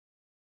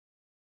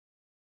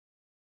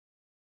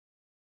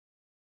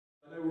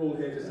We're all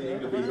here to see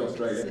England beat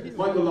Australia.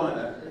 Michael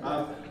Liner,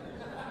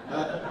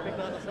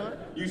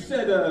 you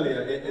said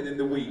earlier in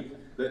the week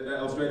that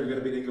Australia were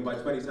going to beat England by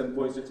 27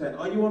 points to 10.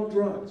 Are you on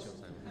drugs?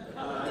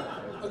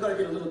 I got to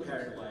get a little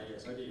carried away,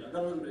 yes I did. I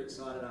got a little bit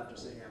excited after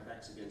seeing our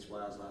backs against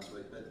Wales last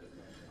week, but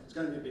it's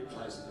going to be a bit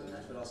closer than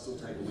that, but I'll still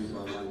take a win by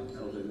one.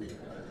 That'll do me.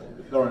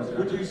 Lawrence,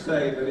 would you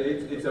say that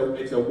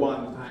it's a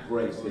one-pack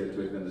race here at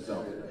Twickenham this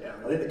afternoon? Yeah,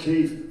 I think the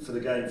key for the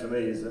game for me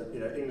is that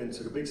England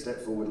took a big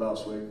step forward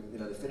last week.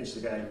 They finished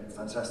the game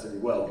fantastically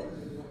well,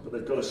 but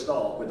they've got to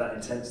start with that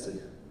intensity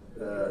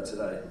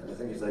today. I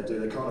think if they do,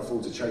 they can't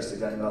afford to chase the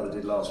game like they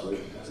did last week.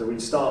 So we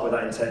start with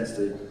that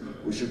intensity.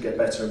 We should get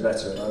better and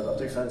better, and I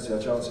do fancy our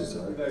chances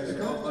today.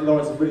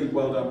 Lawrence, really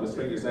well done with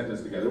stringing your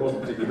sentence together. It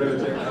wasn't particularly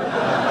riveting.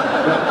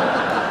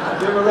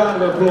 Give him a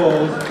round of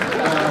applause.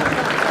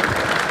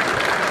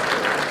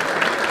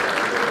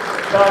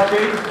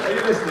 Barky, are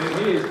you listening?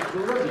 He is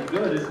bloody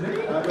good, isn't he?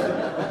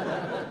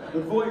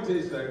 The point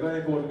is, though, very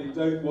importantly,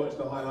 don't watch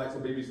the highlights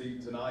on BBC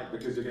Tonight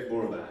because you'll get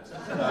more of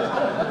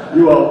that.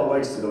 You are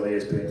wasted on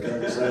ESPN,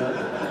 can you say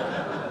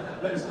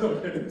that? Let's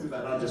not get into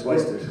that. I'm just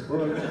wasted.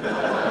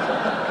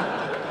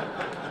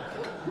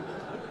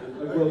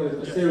 Well,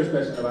 a serious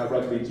question about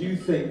rugby. Do you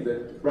think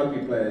that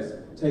rugby players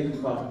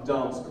taking part in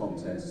dance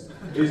contests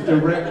is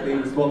directly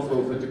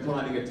responsible for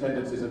declining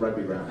attendances at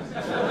rugby grounds?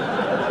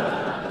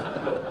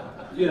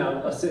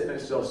 I sit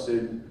next to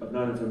Austin. I've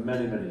known him for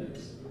many, many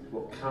years.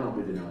 What cannot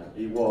be denied,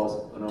 he was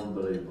an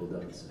unbelievable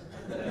dancer.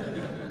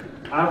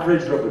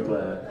 Average rugby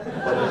player,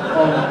 but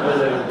an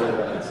unbelievable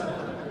dancer.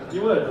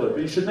 You were good,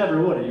 but you should never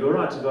have won it. You were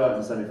right to go out in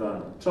the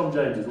semi-final. Tom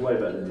James was way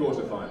better than you.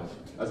 Quarter-final,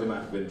 as a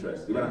match of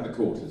interest. He went out in the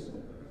quarters.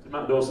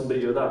 Matt Dawson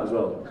beat you at that as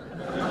well.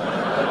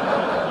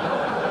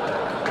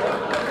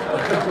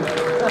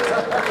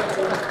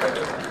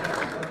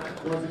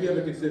 Lawrence, have you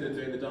ever considered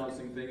doing the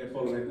dancing thing and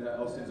following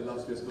Austin's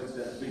illustrious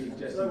footsteps, beating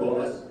Jesse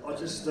Wallace? I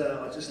just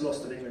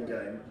lost an England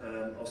game.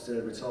 Austin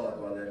had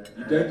retired by then.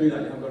 You don't do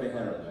that, you haven't got any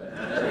hair up there.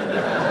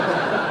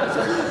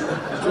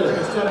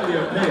 It's suddenly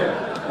appear.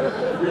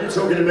 Were you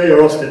talking to me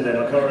or Austin then?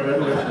 I can't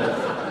remember.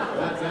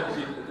 That's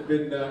actually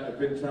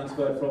been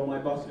transferred from my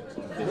buttocks.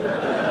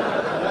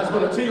 That's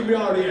what a team we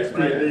are at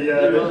ESPN.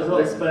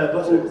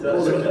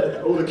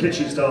 All the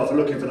kitchen staff are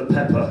looking for the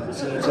pepper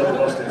that's in the top of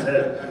Austin's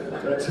head.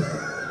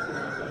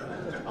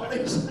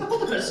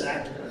 Hold on a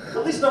sec.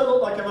 At least don't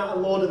look like I'm out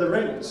of Lord of the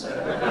Rings.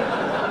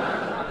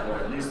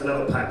 I used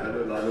another pack that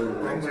looked like Lord of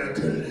the Rings. I'm going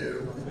to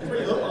you. That's what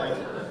you look like.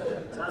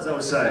 So as I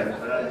was saying,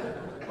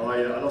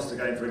 I lost a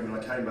game for England.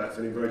 I came back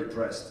feeling very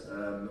depressed,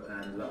 and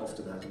that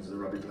often happens as a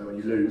rugby player when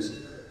you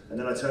lose. And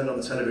then I turned on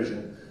the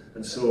television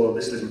and saw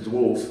this little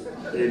dwarf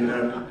in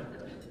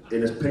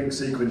a pink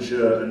sequin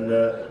shirt and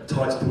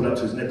tights pulled up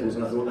to his nipples,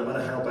 and I thought, no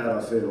matter how bad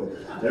I feel,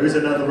 there is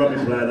another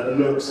rugby player that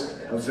looks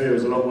and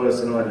feels a lot worse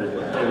than I do. Do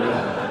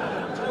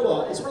you know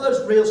what? It's one of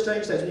those real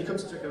strange days when you come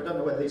to Twickenham. I don't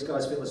know whether these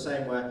guys feel the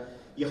same, where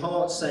your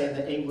heart's saying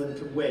that England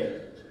can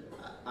win,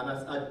 and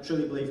I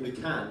truly believe we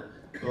can,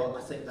 but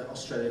I think that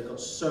Australia have got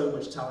so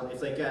much talent. If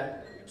they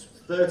get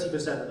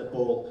 30% of the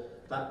ball,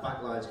 that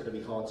back line is going to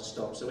be hard to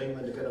stop. So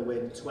England are going to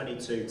win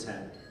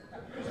 22-10.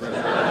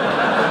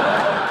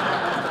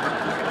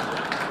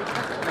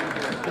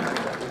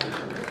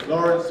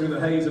 Lawrence, through the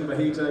haze of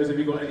mojitos, have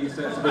you got any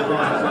sense of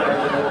advice?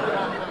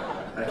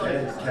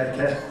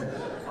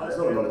 There's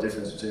not a lot of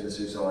difference between the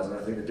two sides, and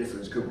I think the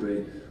difference could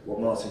be what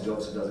Martin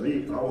Johnson does. I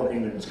want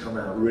England to come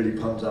out really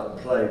pumped up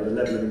and play with a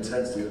level of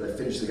intensity that they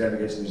finish the game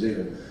against New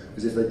Zealand.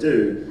 Because if they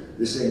do,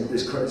 this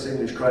English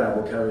crowd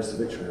will carry us to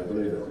victory, I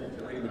believe it.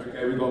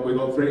 Okay, we've got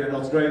three, an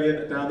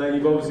Australian down there.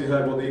 You've obviously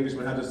heard what the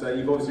Englishman had to say.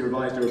 You've obviously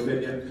revised your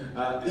opinion.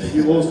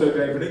 You've also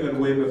gave an England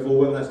win before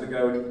Will has to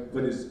go and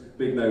put his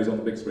big nose on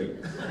the big screen.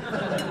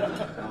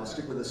 I'll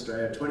stick with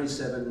Australia,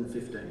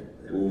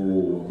 27-15.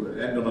 Ooh,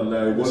 end on a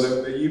low. Well,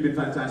 look, you've been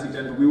fantastic,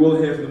 gentlemen. We will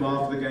hear from them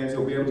after the games.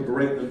 We'll be able to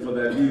berate them for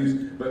their views.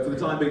 But for the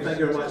time being, thank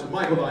you very much.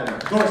 Michael Liner,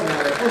 Lawrence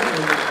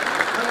Dallaglio.